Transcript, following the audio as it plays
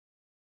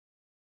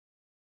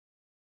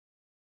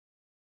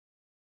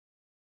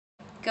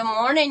Good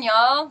morning,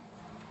 y'all.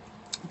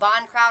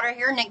 Bon Crowder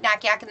here,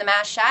 Knick-Knack Yak in the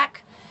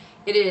MathShack.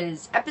 It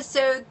is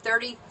episode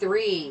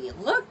 33.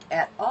 Look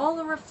at all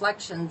the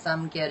reflections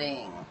I'm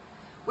getting.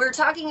 We're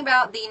talking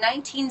about the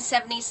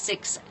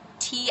 1976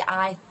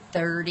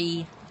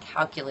 TI-30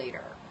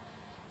 calculator.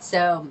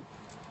 So,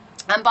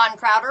 I'm Bon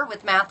Crowder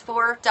with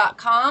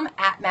math4.com,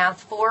 at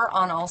math4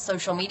 on all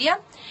social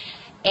media.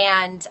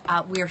 And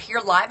we're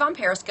here live on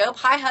Periscope.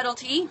 Hi, Huddle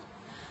T.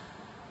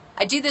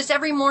 I do this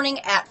every morning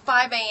at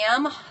 5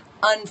 a.m.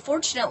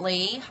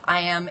 Unfortunately,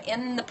 I am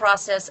in the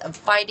process of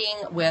fighting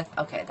with,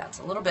 okay, that's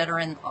a little better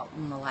in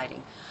the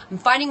lighting. I'm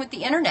fighting with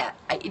the internet.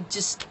 It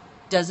just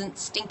doesn't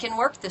stinking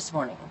work this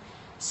morning.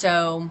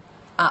 So,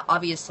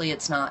 obviously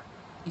it's not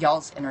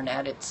y'all's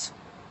internet, it's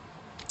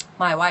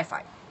my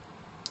Wi-Fi.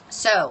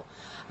 So,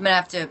 I'm going to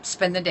have to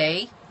spend the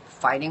day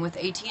fighting with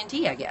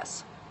AT&T, I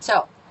guess.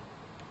 So,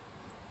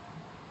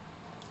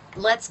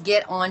 let's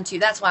get on to,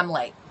 that's why I'm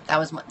late.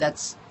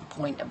 That's the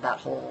point of that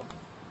whole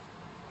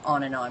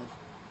on and on.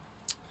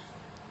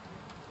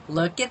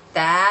 Look at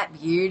that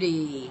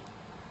beauty.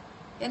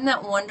 Isn't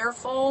that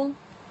wonderful?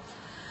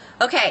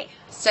 Okay,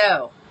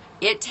 so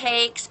it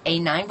takes a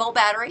 9-volt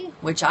battery,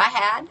 which I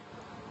had,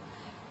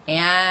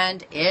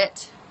 and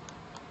it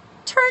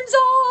turns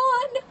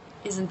on.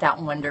 Isn't that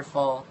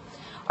wonderful?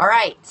 All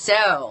right,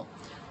 so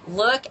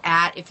look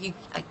at,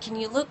 can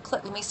you look,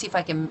 let me see if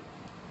I can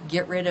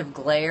get rid of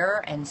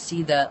glare and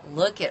see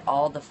look at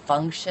all the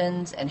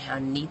functions and how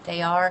neat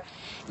they are.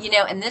 You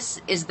know, and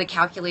this is the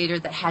calculator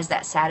that has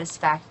that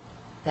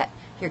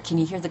here, can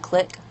you hear the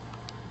click?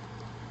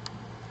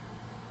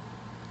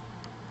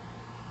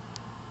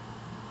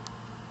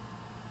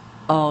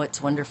 Oh,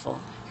 it's wonderful.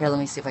 Here, let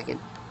me see if I can.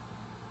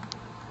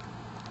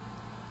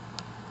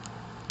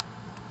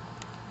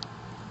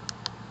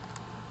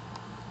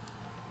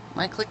 Am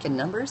I clicking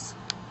numbers?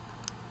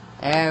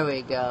 There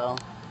we go.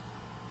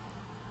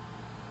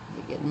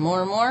 You're getting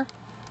more and more.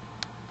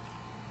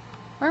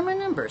 Where are my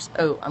numbers?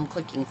 Oh, I'm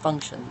clicking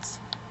functions.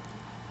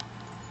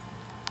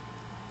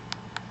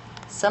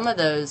 Some of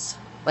those,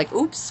 like,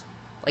 oops,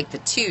 like the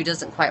 2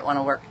 doesn't quite want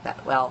to work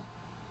that well.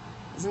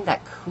 Isn't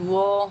that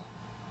cool?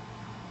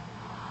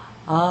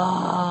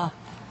 Ah,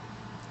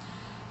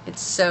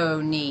 it's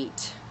so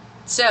neat.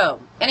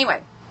 So,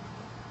 anyway,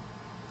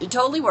 it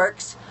totally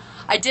works.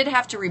 I did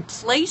have to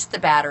replace the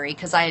battery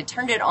because I had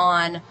turned it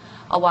on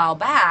a while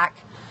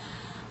back.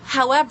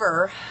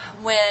 However,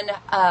 when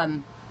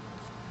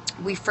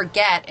we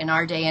forget in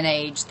our day and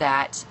age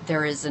that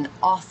there is an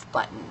off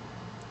button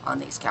on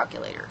these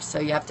calculators. So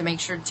you have to make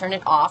sure to turn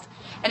it off.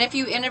 And if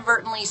you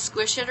inadvertently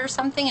squish it or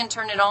something and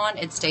turn it on,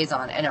 it stays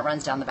on and it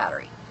runs down the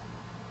battery.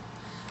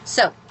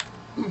 So,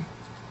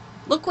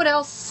 look what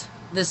else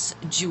this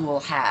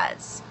jewel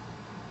has.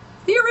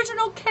 The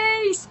original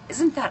case.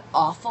 Isn't that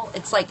awful?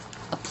 It's like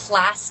a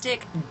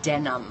plastic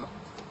denim.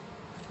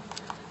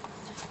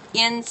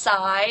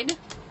 Inside,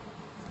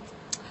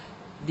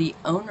 the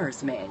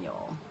owner's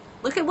manual.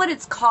 Look at what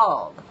it's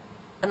called.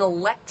 An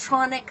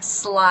electronic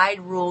slide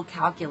rule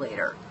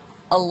calculator.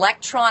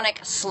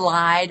 Electronic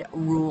slide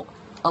rule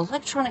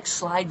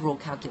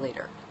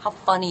calculator. How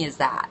funny is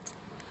that?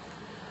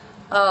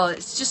 Oh,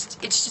 it's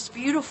just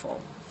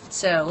beautiful.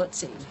 So let's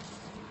see.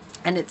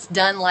 And it's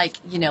done like,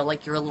 you know,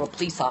 like you're a little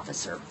police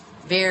officer.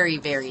 Very,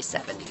 very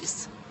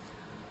 70s.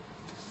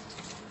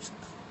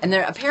 And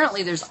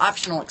apparently there's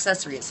optional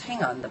accessories.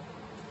 Hang on.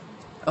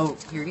 Oh,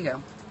 here you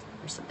go.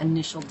 There's some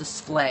initial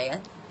display.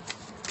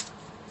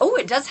 Oh,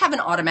 it does have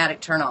an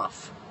automatic turn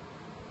off.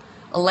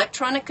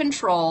 Electronic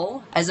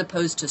control, as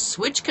opposed to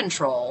switch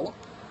control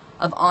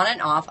of on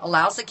and off,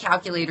 allows the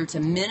calculator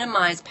to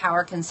minimize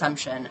power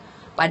consumption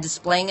by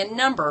displaying a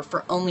number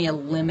for only a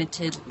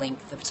limited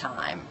length of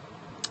time.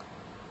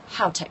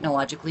 How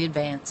technologically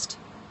advanced.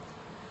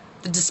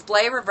 The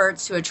display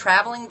reverts to a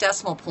traveling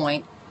decimal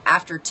point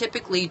after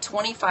typically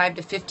 25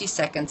 to 50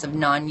 seconds of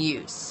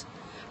non-use.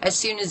 As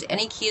soon as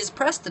any key is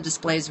pressed, the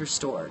display is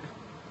restored.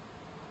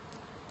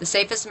 The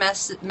safest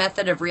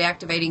method of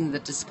reactivating the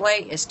display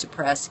is to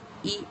press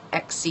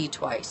EXC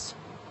twice.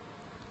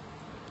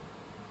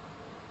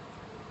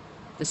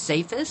 The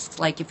safest?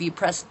 Like if you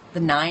press the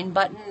 9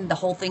 button, the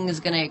whole thing is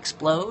going to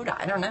explode?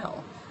 I don't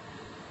know.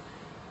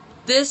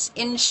 This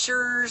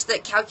ensures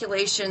that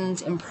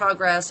calculations in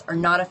progress are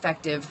not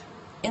effective.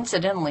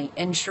 Incidentally,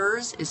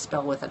 ensures is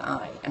spelled with an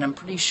I, and I'm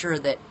pretty sure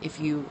that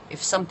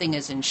if something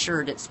is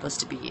insured, it's supposed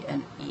to be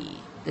an E.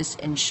 This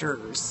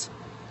ensures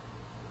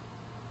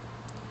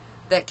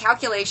that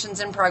calculations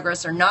in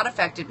progress are not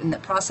affected and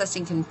that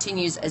processing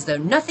continues as though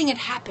nothing had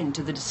happened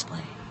to the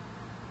display.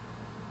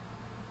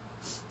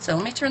 So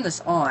let me turn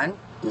this on,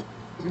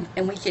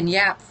 and we can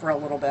yap for a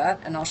little bit,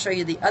 and I'll show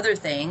you the other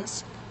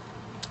things,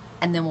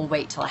 and then we'll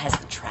wait till it has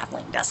the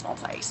traveling decimal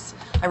place.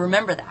 I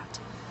remember that.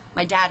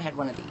 My dad had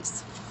one of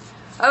these.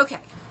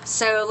 Okay,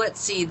 so let's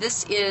see.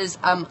 This is,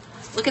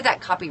 look at that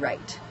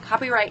copyright.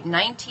 Copyright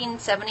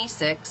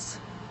 1976.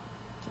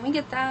 Can we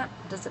get that?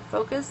 Does it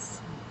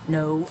focus?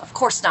 No, of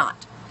course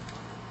not.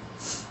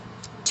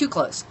 Too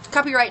close.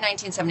 Copyright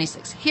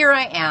 1976. Here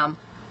I am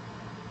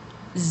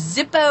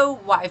Zippo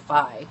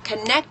Wi-Fi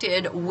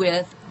connected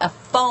with a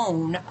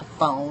phone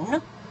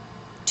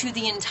to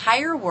the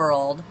entire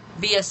world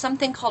via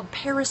something called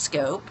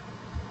Periscope,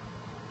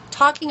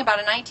 talking about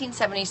a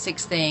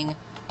 1976 thing.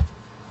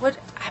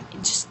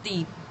 Just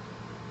the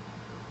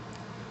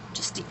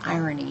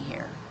irony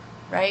here,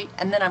 right?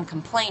 And then I'm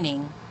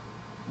complaining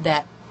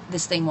that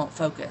this thing won't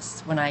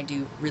focus when I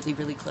do really,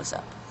 really close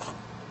up.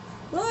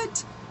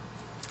 What?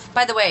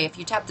 By the way, if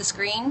you tap the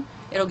screen,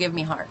 it'll give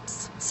me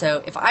hearts.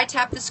 So if I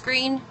tap the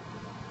screen,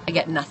 I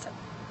get nothing.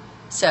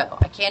 So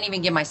I can't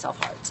even give myself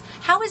hearts.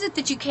 How is it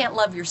that you can't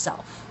love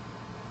yourself?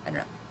 I don't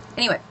know.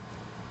 Anyway.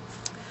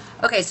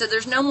 Okay, so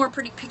there's no more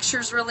pretty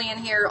pictures really in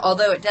here,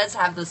 although it does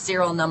have the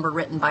serial number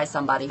written by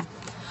somebody.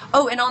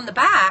 Oh, and on the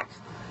back,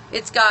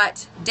 it's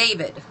got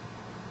David,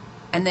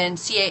 and then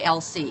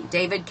C-A-L-C,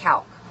 David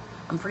Kalk.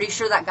 I'm pretty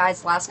sure that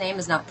guy's last name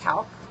is not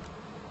Kalk.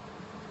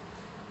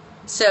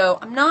 So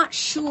I'm not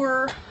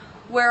sure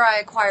where I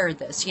acquired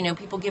this. You know,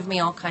 people give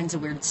me all kinds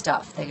of weird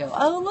stuff. They go,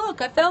 oh,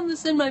 look, I found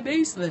this in my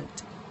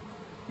basement.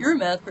 You're a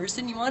math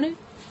person, you want it?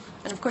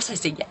 And of course I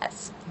say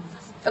yes.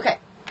 Okay,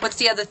 what's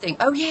the other thing?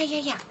 Oh,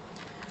 yeah.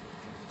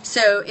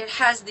 So it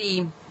has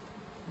the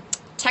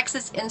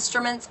Texas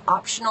Instruments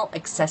optional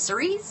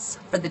accessories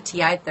for the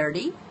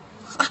TI-30.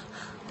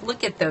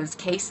 Look at those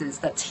cases.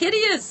 That's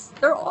hideous.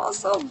 They're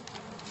awesome.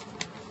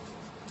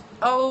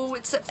 Oh,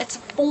 it's a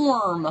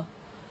form.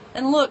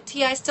 And look,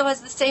 TI still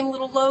has the same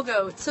little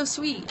logo. It's so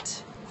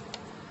sweet.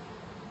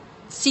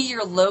 See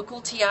your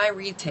local TI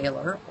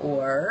retailer,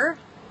 or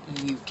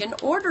you can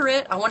order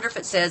it. I wonder if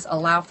it says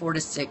allow 4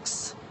 to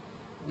 6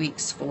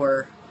 weeks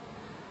for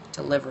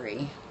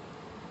delivery.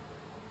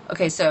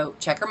 Okay, so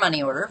check or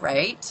money order,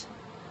 right?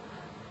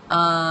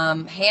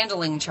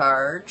 Handling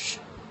charge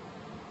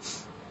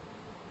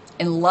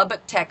in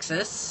Lubbock,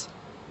 Texas.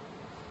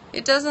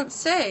 It doesn't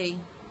say.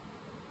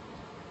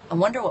 I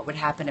wonder what would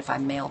happen if I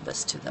mailed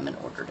this to them and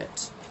ordered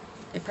it.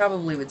 They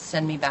probably would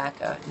send me back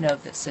a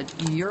note that said,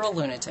 you're a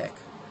lunatic.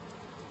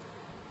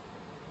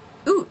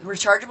 Ooh,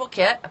 rechargeable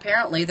kit.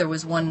 Apparently there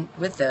was one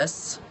with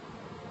this.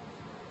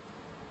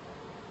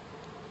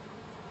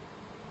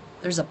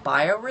 There's a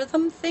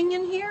biorhythm thing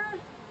in here.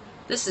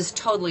 This is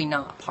totally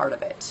not part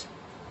of it,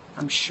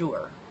 I'm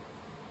sure.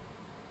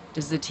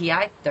 Does the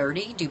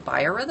TI-30 do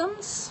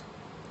biorhythms?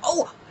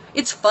 Oh,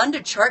 it's fun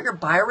to chart your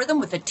biorhythm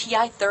with a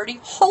TI-30.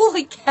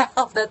 Holy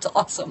cow, that's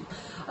awesome.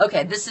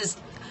 Okay, this is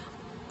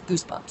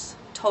goosebumps,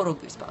 total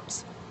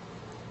goosebumps.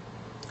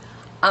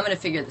 I'm going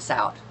to figure this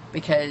out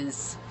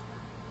because,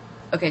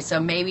 okay, so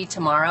maybe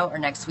tomorrow or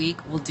next week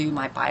we'll do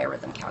my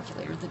biorhythm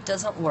calculator that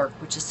doesn't work,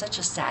 which is such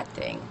a sad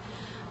thing.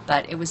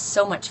 But it was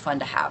so much fun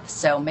to have.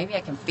 So maybe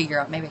I can figure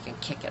out, maybe I can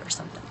kick it or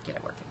something, get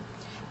it working.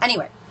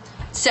 Anyway,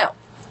 so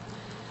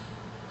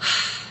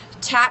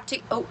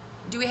oh,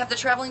 do we have the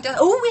traveling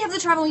decimal? Oh, we have the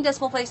traveling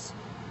decimal place.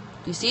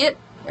 Do you see it?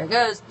 There it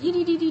goes.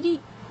 Dee-dee-dee-dee-dee.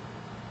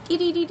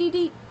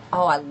 Dee-dee-dee-dee-dee.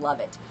 Oh, I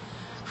love it.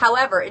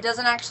 However, it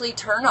doesn't actually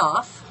turn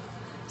off.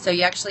 So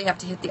you actually have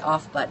to hit the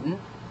off button.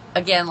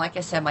 Again, like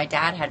I said, my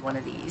dad had one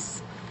of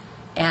these.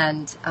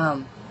 And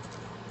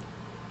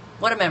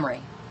what a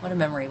memory. What a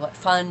memory. What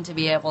fun to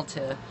be able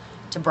to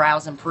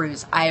browse and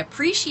peruse. I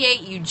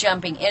appreciate you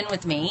jumping in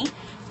with me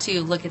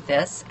to look at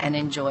this and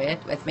enjoy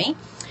it with me.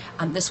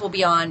 This will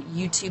be on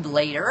YouTube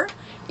later.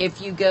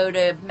 If you go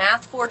to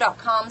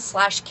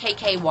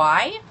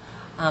math4.com/KKY,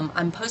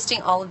 I'm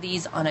posting all of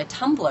these on a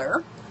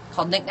Tumblr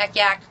called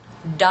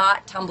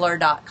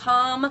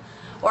knick-knacks.tumblr.com,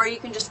 or you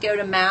can just go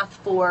to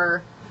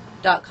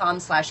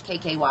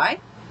math4.com/KKY.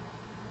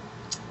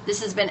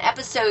 This has been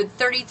episode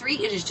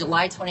 33. It is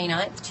July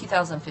 29th,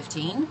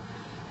 2015.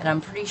 And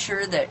I'm pretty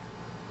sure that,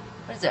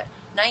 what is it?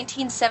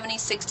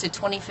 1976 to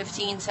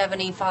 2015,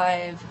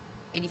 75,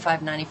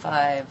 85,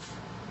 95,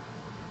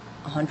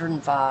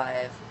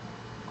 105,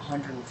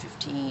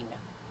 115.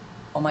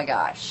 Oh my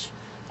gosh.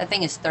 That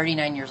thing is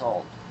 39 years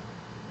old.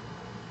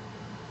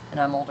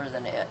 And I'm older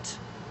than it.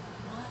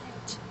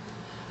 What?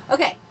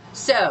 Okay,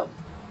 so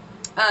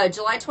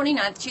July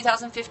 29th,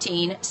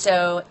 2015.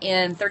 So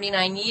in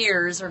 39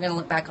 years, we're going to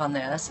look back on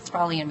this. It's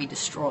probably going to be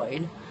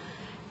destroyed.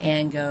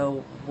 And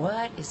go,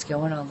 what is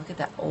going on? Look at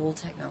that old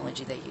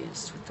technology they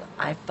used with the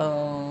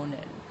iPhone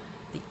and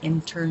the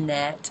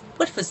internet.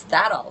 What was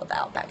that all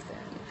about back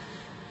then?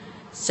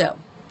 So,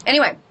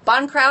 anyway,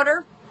 Bon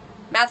Crowder,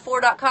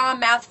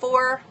 math4.com,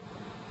 math4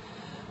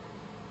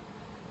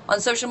 on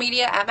social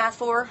media at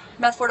math4,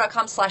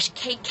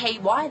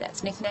 math4.com/KKY.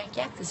 That's Knick-Knack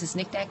Yak. This is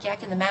Knick-Knack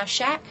Yak in the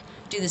MathShack.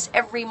 Do this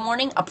every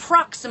morning,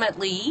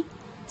 approximately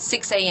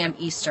 6 a.m.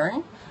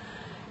 Eastern.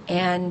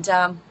 And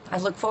I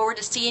look forward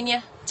to seeing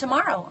you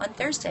tomorrow on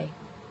Thursday.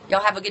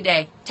 Y'all have a good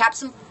day. Tap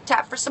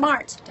for some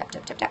hearts. Tap,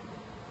 tap, tap, tap.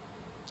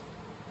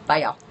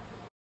 Bye, y'all.